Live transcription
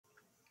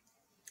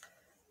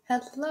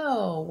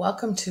Hello,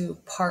 welcome to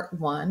part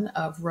one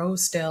of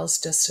Rosedale's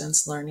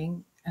distance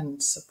learning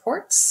and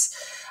supports.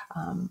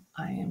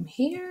 I am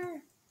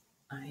here.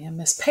 I am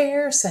Miss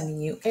Payre sending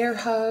you air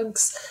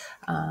hugs.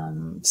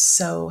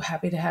 So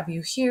happy to have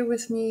you here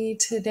with me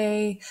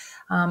today.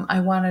 I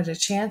wanted a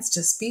chance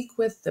to speak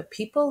with the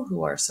people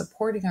who are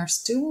supporting our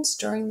students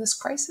during this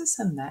crisis,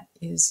 and that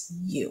is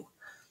you.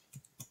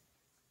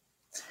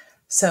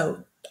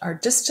 So, our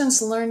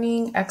distance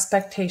learning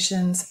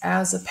expectations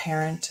as a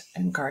parent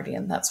and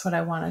guardian. That's what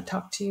I want to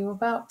talk to you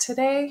about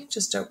today.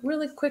 Just a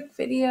really quick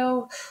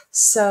video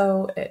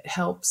so it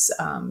helps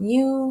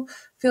you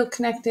feel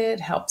connected,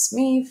 helps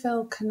me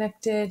feel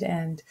connected,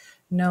 and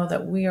know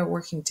that we are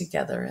working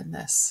together in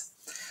this.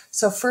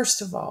 So,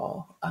 first of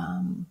all,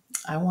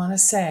 I want to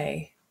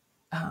say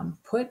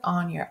put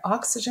on your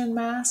oxygen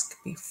mask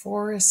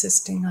before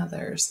assisting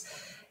others.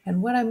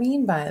 And what I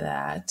mean by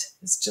that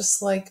is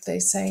just like they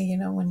say,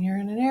 when you're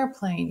in an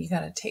airplane, you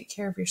got to take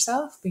care of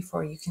yourself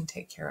before you can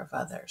take care of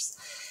others.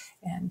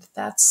 And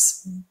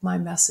that's my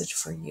message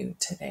for you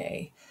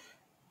today.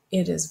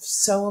 It is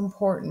so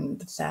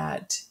important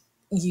that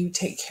you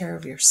take care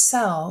of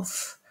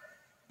yourself.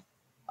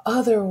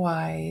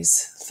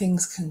 Otherwise,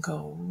 things can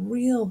go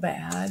real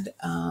bad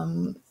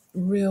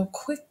real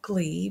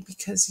quickly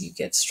because you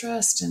get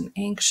stressed and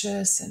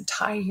anxious and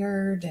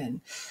tired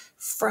and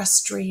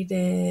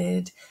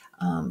frustrated.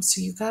 So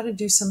you got to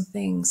do some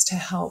things to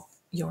help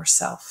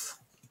yourself.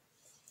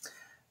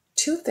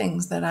 Two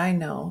things that I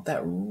know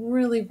that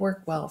really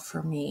work well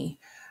for me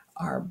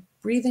are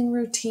breathing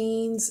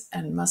routines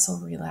and muscle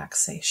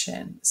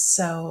relaxation.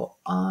 So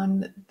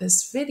on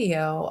this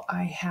video,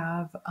 I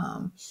have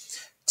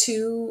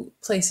two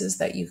places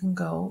that you can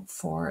go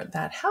for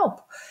that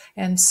help.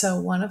 And so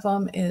one of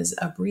them is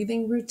a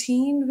breathing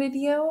routine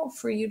video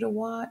for you to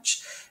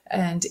watch.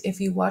 And if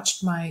you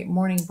watched my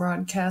morning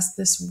broadcast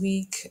this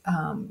week,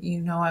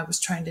 I was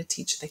trying to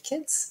teach the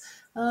kids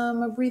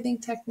a breathing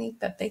technique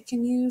that they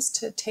can use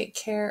to take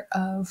care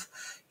of,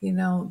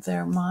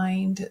 their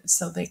mind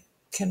so they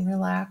can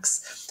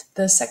relax.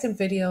 The second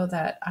video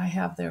that I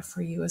have there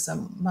for you is a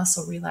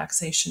muscle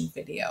relaxation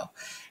video.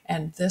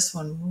 And this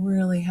one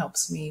really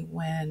helps me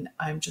when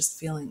I'm just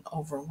feeling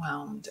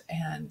overwhelmed.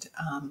 And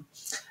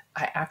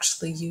I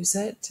actually use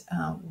it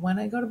when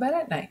I go to bed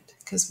at night.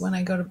 Because when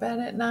I go to bed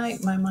at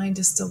night, my mind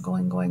is still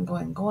going,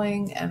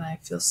 and I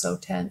feel so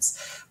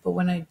tense. But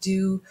when I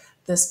do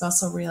this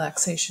muscle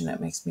relaxation,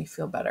 it makes me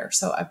feel better.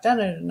 So I've done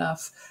it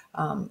enough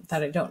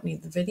that I don't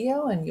need the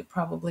video, and you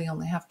probably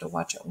only have to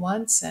watch it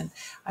once. And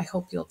I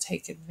hope you'll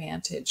take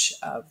advantage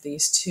of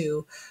these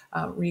two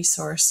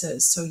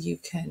resources so you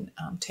can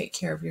take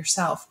care of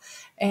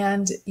yourself.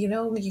 And,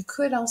 you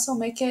could also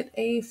make it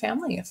a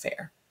family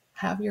affair.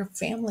 Have your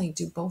family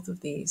do both of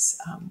these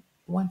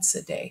once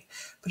a day,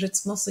 but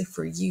it's mostly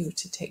for you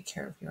to take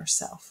care of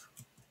yourself.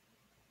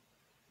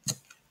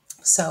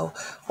 So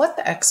what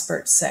the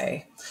experts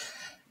say,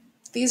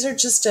 these are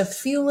just a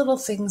few little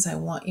things I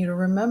want you to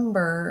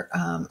remember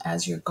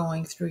as you're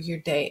going through your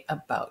day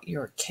about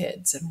your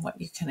kids and what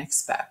you can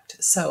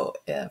expect. So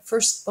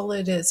first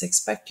bullet is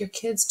expect your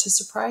kids to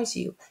surprise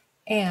you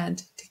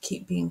and to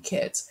keep being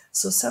kids.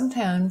 So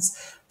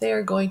sometimes they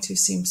are going to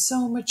seem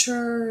so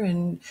mature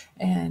and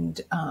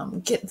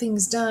get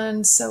things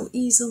done so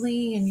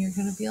easily, and you're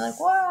going to be like,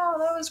 wow,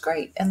 that was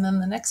great. And then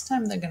the next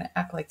time they're going to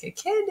act like a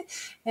kid,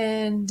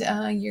 and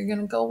you're going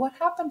to go, what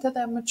happened to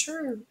that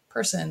mature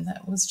person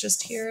that was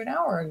just here an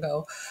hour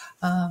ago?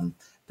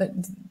 But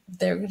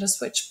they're going to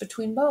switch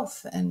between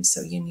both, and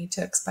so you need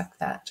to expect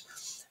that.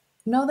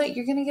 Know that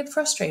you're going to get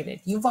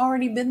frustrated. You've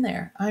already been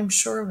there. I'm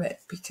sure of it,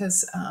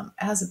 because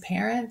as a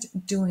parent,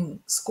 doing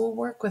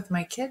schoolwork with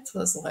my kids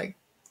was like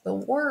the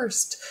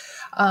worst.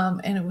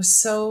 And it was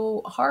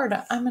so hard.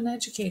 I'm an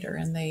educator,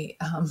 and they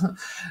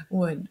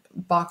would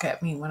balk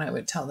at me when I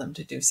would tell them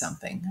to do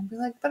something. I'd be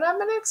like, but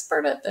I'm an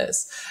expert at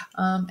this.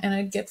 And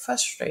I'd get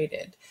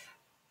frustrated.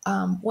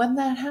 When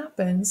that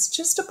happens,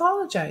 just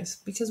apologize,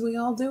 because we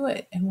all do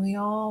it and we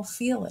all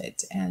feel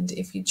it. And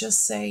if you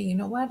just say, you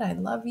know what, I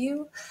love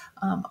you,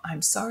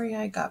 I'm sorry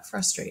I got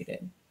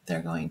frustrated,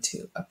 they're going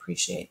to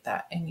appreciate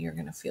that, and you're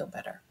going to feel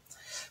better.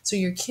 So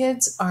your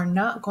kids are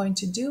not going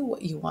to do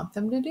what you want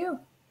them to do.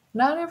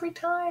 Not every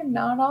time,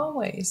 not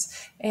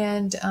always.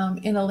 And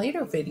in a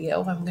later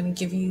video, I'm going to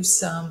give you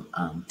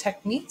some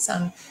techniques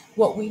on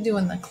what we do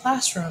in the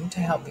classroom to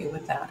help you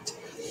with that.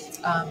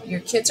 Your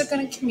kids are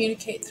going to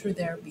communicate through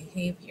their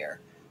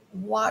behavior.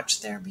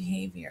 Watch their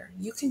behavior.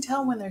 You can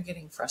tell when they're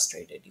getting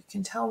frustrated. You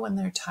can tell when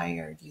they're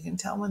tired. You can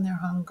tell when they're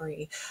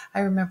hungry. I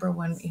remember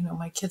when,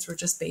 my kids were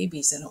just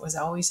babies, and it was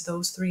always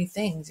those three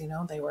things.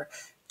 They were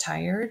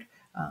tired,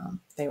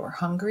 they were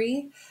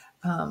hungry,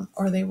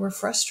 or they were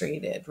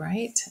frustrated,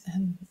 right?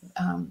 And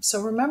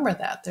so remember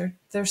that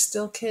they're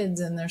still kids,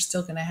 and they're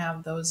still going to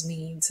have those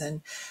needs.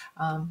 And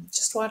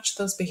just watch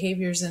those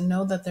behaviors and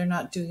know that they're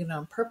not doing it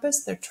on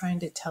purpose. They're trying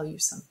to tell you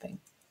something.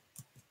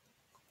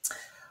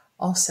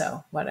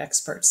 Also, what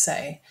experts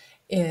say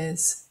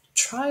is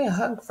try a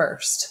hug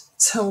first.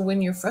 So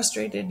when you're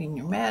frustrated and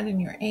you're mad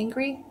and you're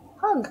angry,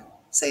 hug.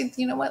 say,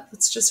 you know what,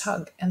 let's just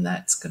hug. And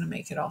that's going to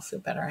make it all feel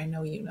better. I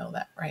know you know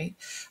that, right?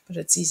 But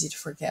it's easy to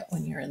forget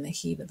when you're in the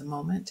heat of the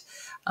moment.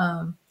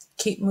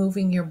 Keep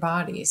moving your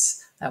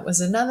bodies. That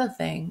was another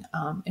thing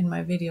in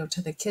my video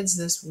to the kids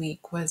this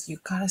week was you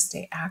got to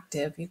stay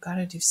active. You got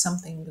to do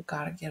something. You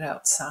got to get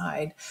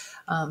outside.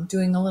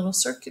 Doing a little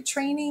circuit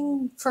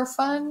training for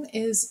fun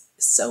is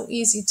so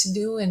easy to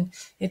do, and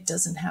it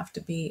doesn't have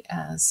to be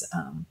as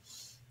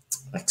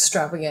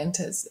extravagant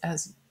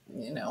as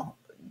you know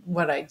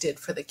what I did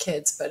for the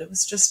kids, but it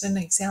was just an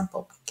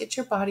example. Get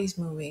your bodies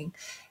moving,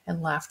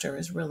 and laughter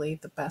is really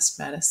the best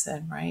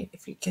medicine, right?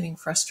 If you're getting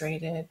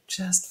frustrated,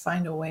 just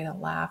find a way to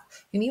laugh,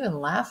 and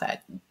even laugh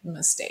at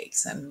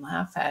mistakes and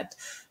laugh at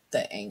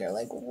the anger.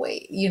 Like,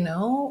 wait,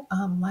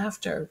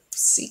 laughter.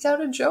 Seek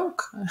out a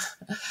joke.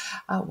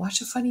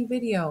 Watch a funny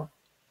video.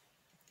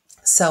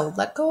 So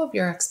let go of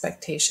your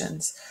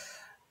expectations.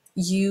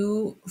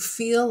 You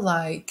feel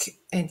like,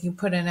 and you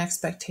put an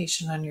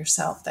expectation on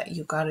yourself that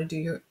you got to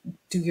do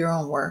your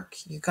own work.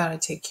 You got to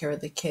take care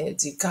of the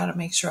kids. You got to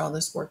make sure all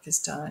this work is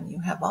done. You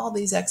have all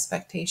these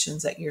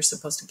expectations that you're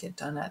supposed to get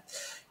done at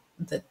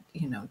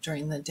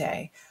during the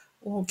day.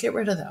 Well, get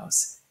rid of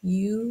those.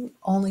 You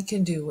only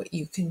can do what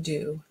you can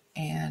do,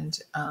 and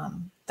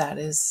that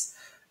is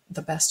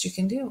the best you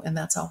can do, and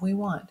that's all we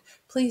want.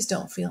 Please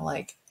don't feel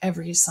like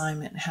every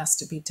assignment has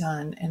to be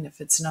done, and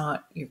if it's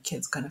not, your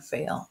kid's going to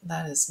fail.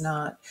 That is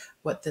not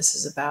what this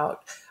is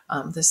about.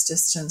 This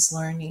distance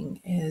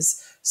learning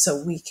is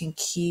so we can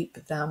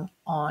keep them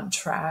on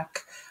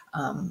track,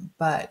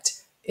 but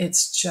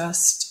it's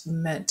just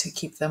meant to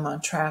keep them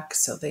on track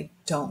so they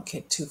don't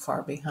get too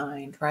far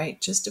behind, right?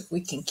 Just if we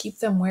can keep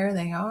them where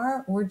they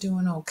are, we're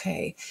doing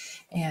okay.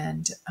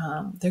 And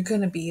they're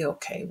going to be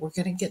okay. We're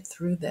going to get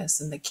through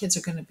this, and the kids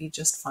are going to be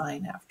just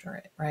fine after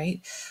it,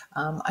 right?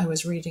 I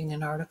was reading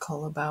an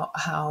article about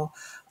how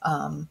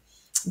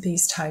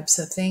these types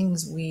of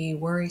things, we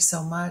worry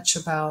so much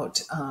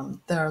about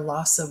their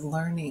loss of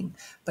learning,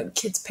 but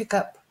kids pick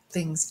up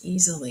things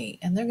easily,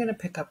 and they're going to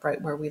pick up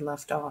right where we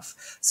left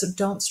off. So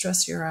don't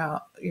stress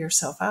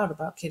yourself out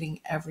about getting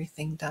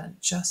everything done.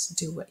 Just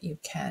do what you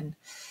can.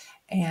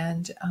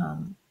 And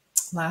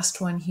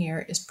last one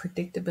here is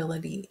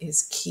predictability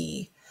is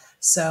key.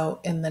 So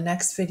in the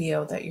next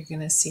video that you're going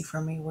to see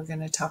from me, we're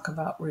going to talk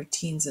about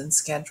routines and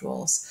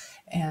schedules.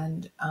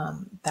 And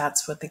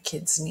that's what the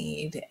kids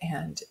need.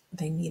 And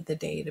they need the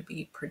day to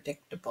be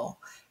predictable.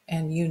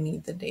 And you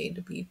need the day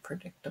to be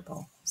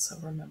predictable. So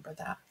remember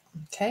that.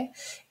 Okay.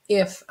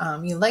 If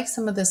you like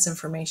some of this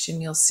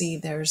information, you'll see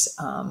there's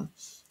a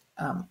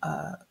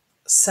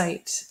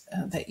site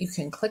that you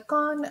can click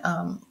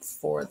on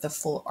for the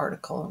full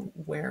article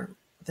where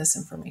this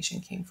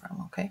information came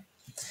from. Okay.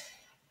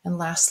 And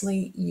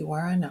lastly, you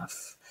are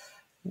enough.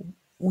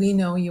 We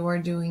know you are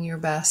doing your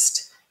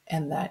best,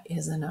 and that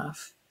is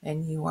enough.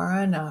 And you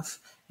are enough.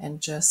 And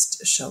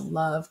just show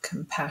love,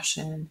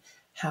 compassion,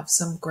 have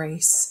some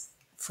grace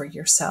for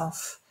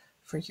yourself,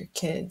 for your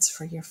kids,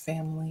 for your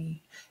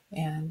family.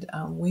 And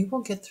we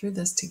will get through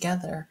this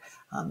together.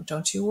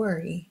 Don't you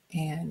worry.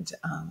 And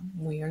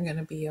we are going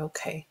to be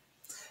okay.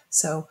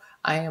 So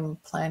I am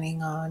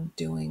planning on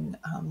doing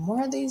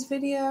more of these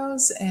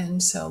videos,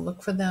 and so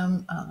look for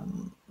them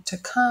to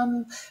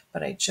come.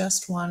 But I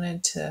just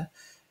wanted to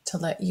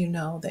let you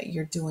know that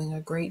you're doing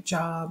a great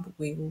job.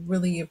 We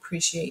really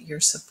appreciate your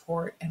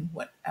support, and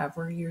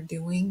whatever you're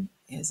doing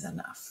is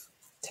enough.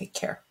 Take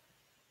care.